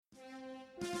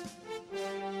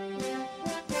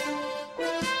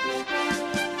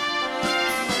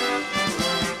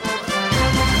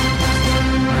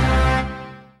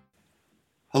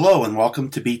Hello and welcome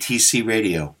to BTC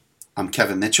Radio. I'm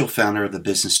Kevin Mitchell, founder of the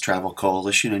Business Travel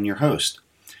Coalition and your host.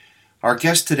 Our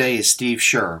guest today is Steve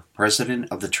Scherr,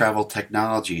 president of the Travel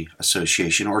Technology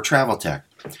Association, or TravelTech.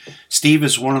 Steve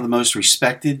is one of the most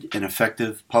respected and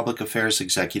effective public affairs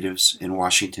executives in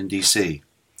Washington, D.C.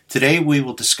 Today we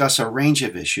will discuss a range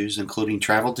of issues, including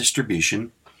travel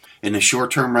distribution. In the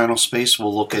short-term rental space,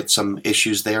 we'll look at some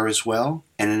issues there as well,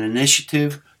 and an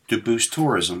initiative to boost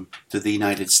tourism to the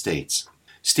United States.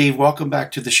 Steve, welcome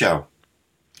back to the show.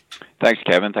 Thanks,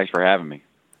 Kevin. Thanks for having me.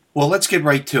 Well, let's get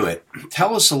right to it.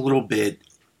 Tell us a little bit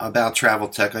about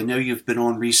TravelTech. I know you've been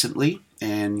on recently,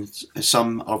 and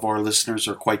some of our listeners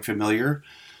are quite familiar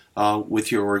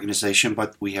with your organization,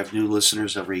 but we have new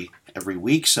listeners every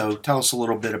week, so tell us a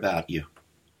little bit about you.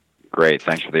 Great.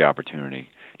 Thanks for the opportunity.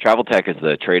 TravelTech is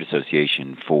the trade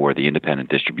association for the independent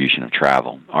distribution of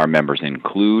travel. Our members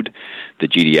include the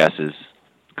GDSs,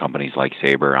 companies like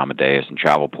Sabre, Amadeus, and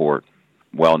Travelport,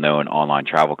 well-known online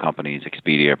travel companies,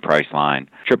 Expedia, Priceline,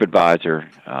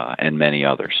 TripAdvisor, and many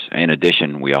others. In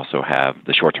addition, we also have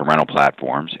the short-term rental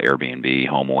platforms, Airbnb,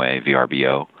 HomeAway,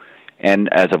 VRBO, and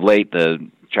as of late, the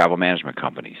travel management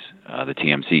companies, the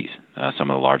TMCs, some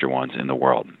of the larger ones in the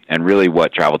world. And really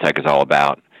what TravelTech is all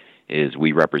about is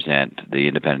we represent the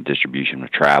independent distribution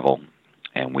of travel,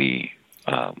 and we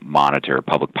monitor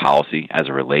public policy as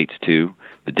it relates to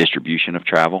the distribution of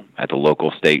travel at the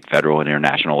local, state, federal, and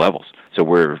international levels. So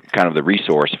we're kind of the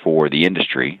resource for the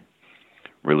industry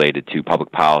related to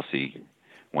public policy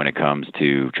when it comes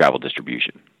to travel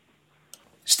distribution.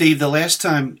 Steve, the last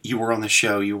time you were on the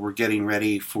show, you were getting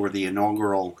ready for the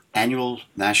inaugural annual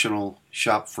National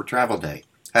Shop for Travel Day.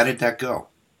 How did that go?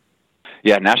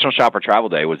 Yeah, National Shop for Travel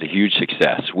Day was a huge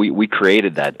success. We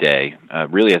created that day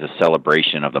really as a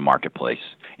celebration of the marketplace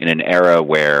in an era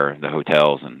where the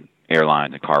hotels and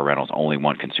airlines and car rentals only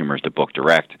want consumers to book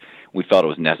direct. We felt it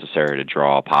was necessary to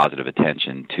draw positive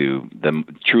attention to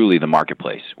truly the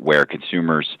marketplace, where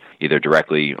consumers, either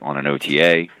directly on an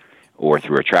OTA or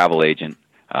through a travel agent,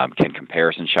 can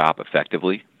comparison shop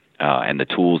effectively, and the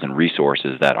tools and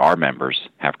resources that our members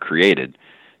have created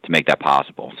to make that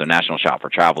possible. So National Shop for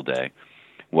Travel Day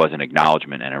was an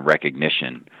acknowledgement and a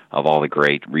recognition of all the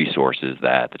great resources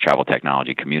that the travel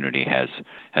technology community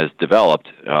has developed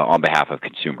on behalf of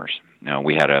consumers.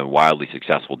 We had a wildly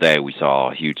successful day. We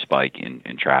saw a huge spike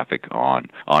in traffic on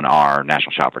our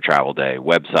National Shop for Travel Day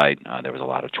website. There was a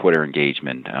lot of Twitter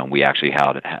engagement. We actually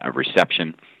held a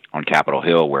reception on Capitol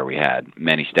Hill where we had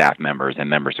many staff members and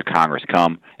members of Congress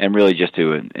come, and really just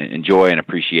to enjoy and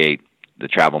appreciate the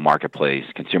travel marketplace,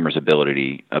 consumers'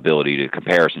 ability to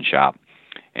comparison shop.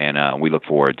 And we look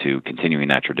forward to continuing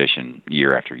that tradition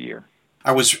year after year.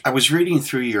 I was reading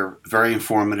through your very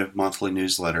informative monthly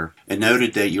newsletter and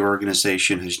noted that your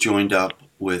organization has joined up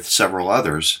with several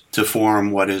others to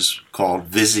form what is called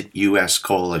Visit U.S.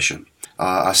 Coalition,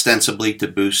 ostensibly to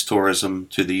boost tourism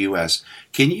to the U.S.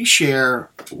 Can you share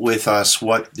with us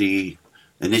what the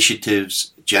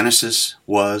initiative's genesis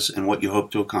was and what you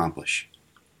hope to accomplish?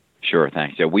 Sure,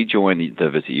 thanks. Yeah, we joined the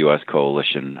Visit U.S.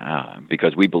 Coalition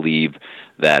because we believe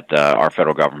that our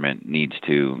federal government needs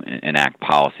to enact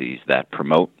policies that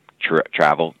promote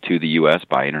travel to the U.S.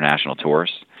 by international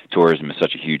tourists. Tourism is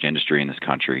such a huge industry in this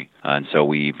country, and so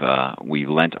we've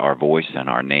lent our voice and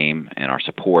our name and our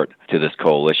support to this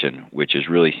coalition, which is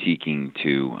really seeking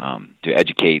to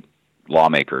educate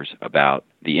lawmakers about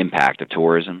the impact of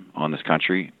tourism on this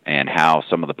country and how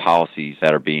some of the policies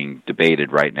that are being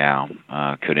debated right now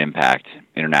could impact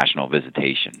international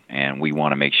visitation. And we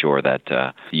want to make sure that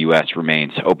the U.S.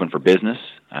 remains open for business,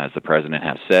 as the President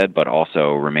has said, but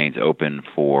also remains open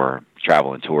for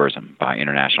travel and tourism by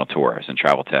international tourists. And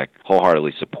TravelTech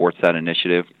wholeheartedly supports that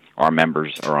initiative. Our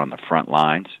members are on the front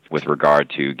lines with regard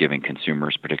to giving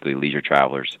consumers, particularly leisure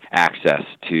travelers, access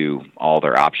to all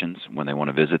their options when they want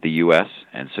to visit the U.S.,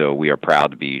 and so we are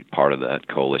proud to be part of that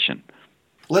coalition.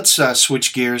 Let's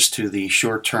switch gears to the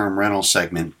short-term rental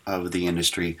segment of the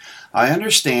industry. I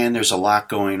understand there's a lot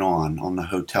going on the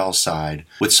hotel side,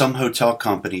 with some hotel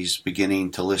companies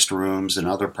beginning to list rooms and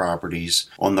other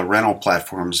properties on the rental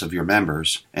platforms of your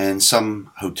members, and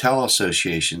some hotel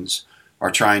associations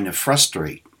are trying to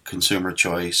frustrate consumer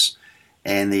choice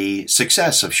and the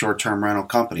success of short-term rental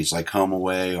companies like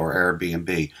HomeAway or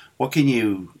Airbnb. What can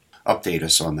you update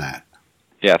us on that?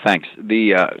 Yeah, thanks.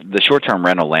 The short-term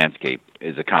rental landscape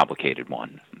is a complicated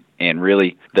one, and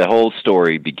really the whole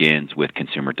story begins with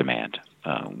consumer demand.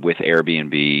 With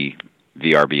Airbnb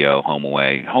VRBO,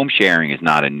 HomeAway. Home sharing is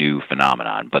not a new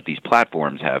phenomenon, but these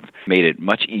platforms have made it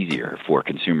much easier for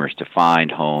consumers to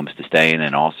find homes to stay in,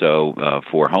 and also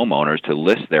for homeowners to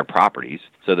list their properties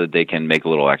so that they can make a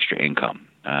little extra income,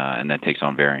 and that takes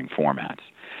on varying formats.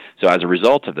 So as a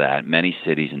result of that, many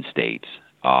cities and states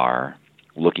are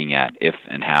looking at if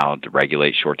and how to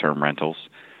regulate short-term rentals.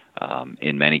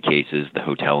 In many cases, the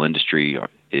hotel industry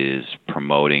is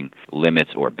promoting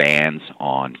limits or bans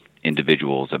on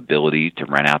individuals' ability to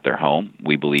rent out their home.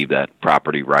 We believe that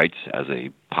property rights as a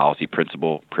policy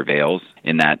principle prevails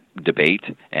in that debate,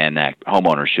 and that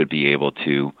homeowners should be able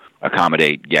to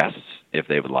accommodate guests if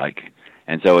they would like.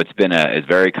 And so it's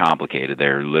very complicated.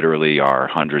 There literally are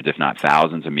hundreds, if not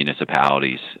thousands, of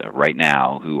municipalities right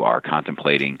now who are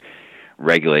contemplating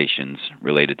regulations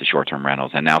related to short-term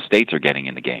rentals, and now states are getting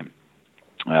in the game.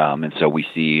 And so we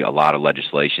see a lot of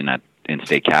legislation in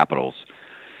state capitals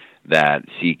that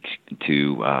seek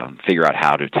to figure out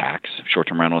how to tax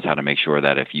short-term rentals, how to make sure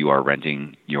that if you are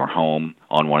renting your home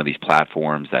on one of these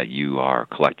platforms that you are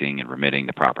collecting and remitting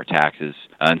the proper taxes.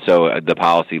 And so the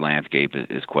policy landscape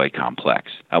is quite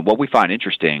complex. What we find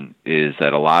interesting is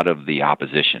that a lot of the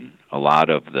opposition, a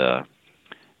lot of the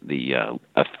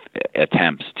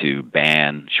attempts to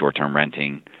ban short-term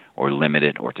renting or limit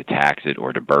it or to tax it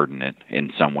or to burden it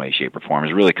in some way, shape, or form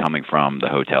is really coming from the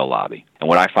hotel lobby. And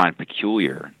what I find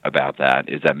peculiar about that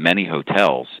is that many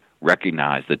hotels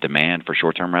recognize the demand for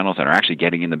short-term rentals and are actually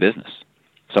getting in the business.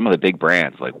 Some of the big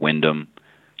brands like Wyndham,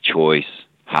 Choice,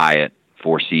 Hyatt,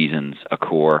 Four Seasons,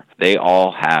 Accor, they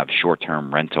all have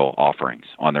short-term rental offerings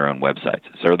on their own websites.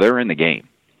 So they're in the game.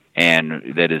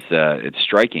 And that is, it's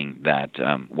striking that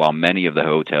while many of the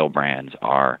hotel brands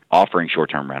are offering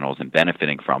short-term rentals and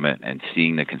benefiting from it and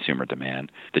seeing the consumer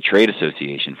demand, the trade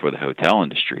association for the hotel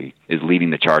industry is leading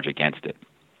the charge against it.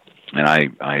 And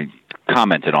I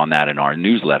commented on that in our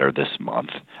newsletter this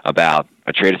month about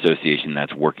a trade association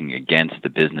that's working against the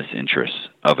business interests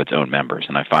of its own members,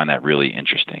 and I find that really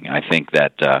interesting. I think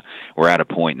that we're at a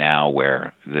point now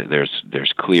where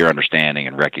there's clear understanding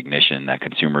and recognition that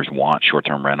consumers want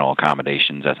short-term rental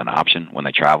accommodations as an option when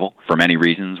they travel for many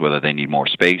reasons, whether they need more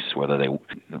space, whether they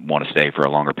want to stay for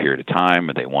a longer period of time,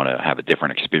 or they want to have a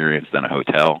different experience than a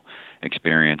hotel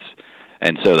experience.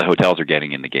 And so the hotels are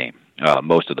getting in the game.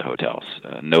 Most of the hotels,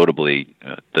 notably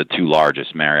the two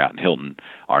largest, Marriott and Hilton,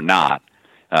 are not,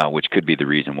 which could be the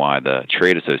reason why the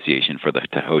trade association for the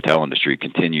hotel industry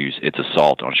continues its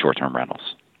assault on short-term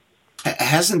rentals.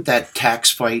 Hasn't that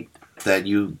tax fight that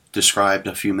you described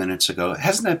a few minutes ago,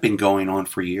 hasn't that been going on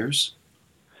for years?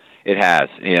 It has,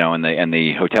 and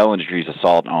the hotel industry's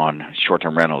assault on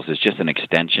short-term rentals is just an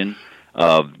extension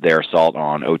of their assault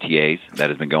on OTAs that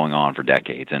has been going on for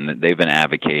decades. And they've been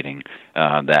advocating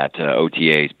that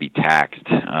OTAs be taxed,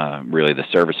 really the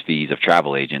service fees of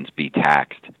travel agents be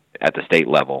taxed at the state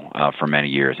level for many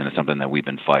years, and it's something that we've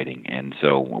been fighting. And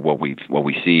so what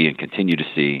we see and continue to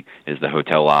see is the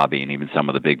hotel lobby and even some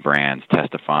of the big brands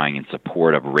testifying in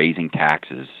support of raising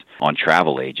taxes on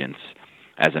travel agents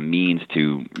as a means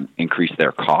to increase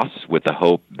their costs, with the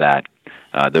hope that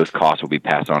those costs will be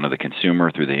passed on to the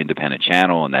consumer through the independent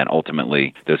channel, and then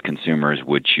ultimately those consumers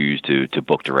would choose to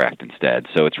book direct instead.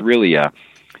 So it's really,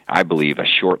 I believe, a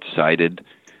short-sighted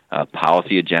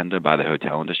policy agenda by the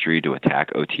hotel industry to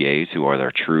attack OTAs, who are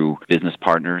their true business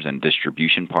partners and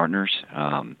distribution partners.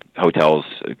 Hotels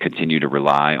continue to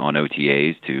rely on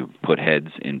OTAs to put heads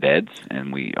in beds,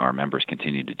 and our members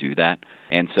continue to do that.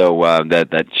 And so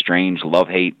that strange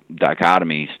love-hate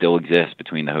dichotomy still exists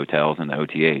between the hotels and the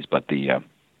OTAs, but the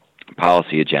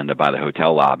policy agenda by the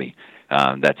hotel lobby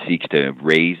that seeks to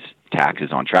raise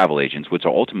taxes on travel agents, which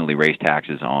will ultimately raise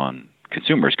taxes on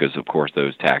consumers, because of course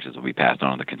those taxes will be passed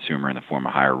on to the consumer in the form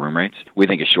of higher room rates, we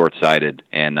think is short-sighted.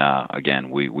 And again,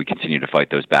 we continue to fight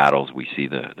those battles. We see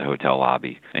the hotel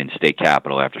lobby in state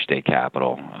capital after state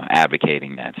capital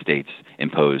advocating that states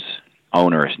impose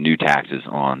onerous new taxes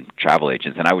on travel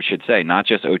agents. And I should say, not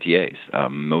just OTAs.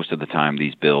 Most of the time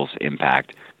these bills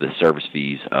impact the service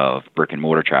fees of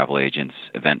brick-and-mortar travel agents,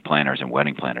 event planners, and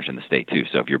wedding planners in the state too.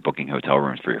 So if you're booking hotel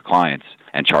rooms for your clients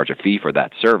and charge a fee for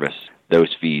that service,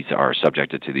 those fees are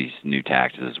subjected to these new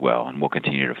taxes as well, and we'll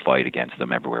continue to fight against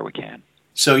them everywhere we can.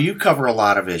 So you cover a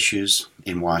lot of issues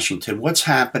in Washington. What's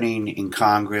happening in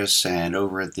Congress and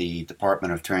over at the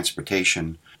Department of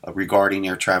Transportation regarding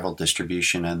air travel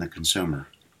distribution and the consumer?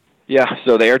 Yeah,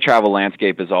 so the air travel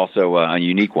landscape is also a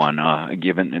unique one,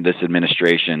 given this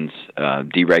administration's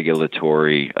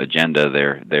deregulatory agenda.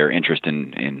 Their interest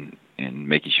in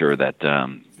making sure that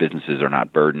businesses are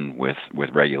not burdened with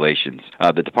regulations.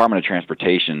 The Department of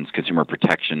Transportation's Consumer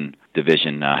Protection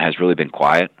Division has really been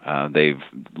quiet. They've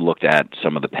looked at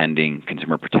some of the pending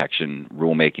consumer protection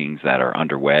rulemakings that are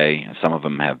underway. Some of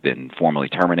them have been formally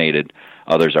terminated.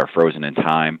 Others are frozen in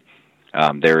time.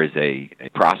 There is a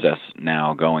process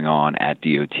now going on at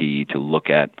DOT to look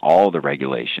at all the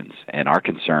regulations, and our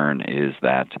concern is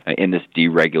that in this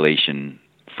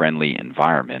deregulation-friendly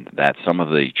environment, that some of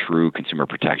the true consumer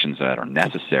protections that are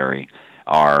necessary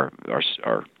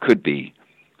could be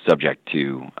subject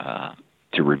to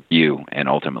review and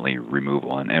ultimately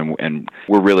removal. And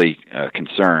we're really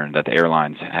concerned that the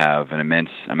airlines have an immense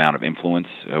amount of influence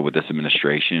with this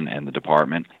administration and the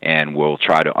department, and will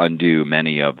try to undo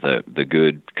many of the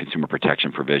good consumer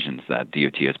protection provisions that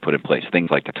DOT has put in place. Things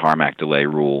like the tarmac delay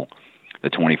rule, the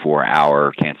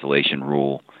 24-hour cancellation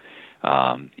rule,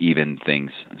 even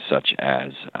things such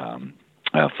as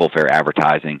full fare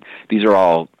advertising. These are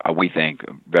all, we think,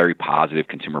 very positive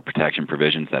consumer protection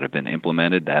provisions that have been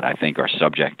implemented that I think are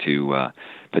subject to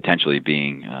potentially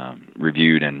being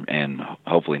reviewed and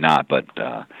hopefully not, but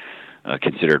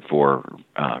considered for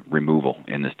removal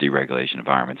in this deregulation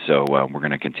environment. So we're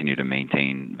going to continue to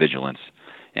maintain vigilance,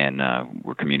 and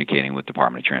we're communicating with the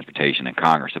Department of Transportation and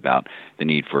Congress about the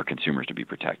need for consumers to be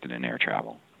protected in air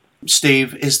travel.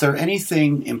 Steve, is there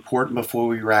anything important before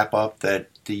we wrap up that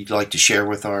you'd like to share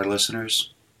with our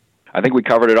listeners? I think we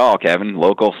covered it all, Kevin.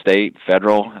 Local, state,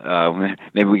 federal.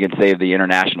 Maybe we can save the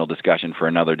international discussion for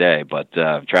another day. But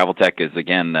Travel Tech is,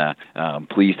 again,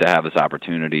 pleased to have this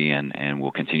opportunity, and we'll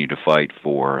continue to fight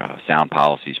for sound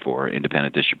policies for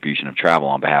independent distribution of travel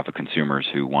on behalf of consumers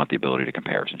who want the ability to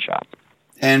comparison shop.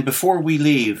 And before we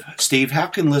leave, Steve, how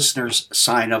can listeners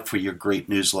sign up for your great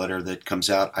newsletter that comes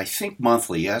out, I think,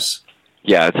 monthly, yes?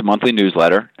 Yeah, it's a monthly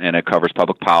newsletter, and it covers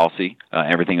public policy,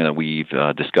 everything that we've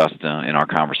discussed in our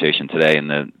conversation today. And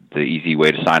the easy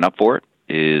way to sign up for it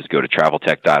is go to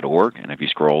traveltech.org, and if you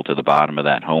scroll to the bottom of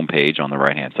that home page on the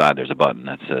right-hand side, there's a button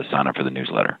that says sign up for the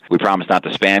newsletter. We promise not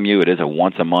to spam you. It is a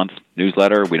once-a-month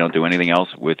newsletter. We don't do anything else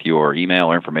with your email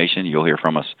or information. You'll hear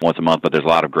from us once a month, but there's a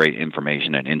lot of great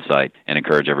information and insight, and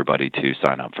encourage everybody to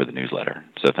sign up for the newsletter.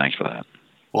 So thanks for that.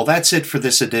 Well, that's it for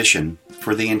this edition.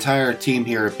 For the entire team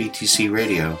here at BTC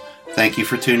Radio, thank you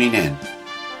for tuning in.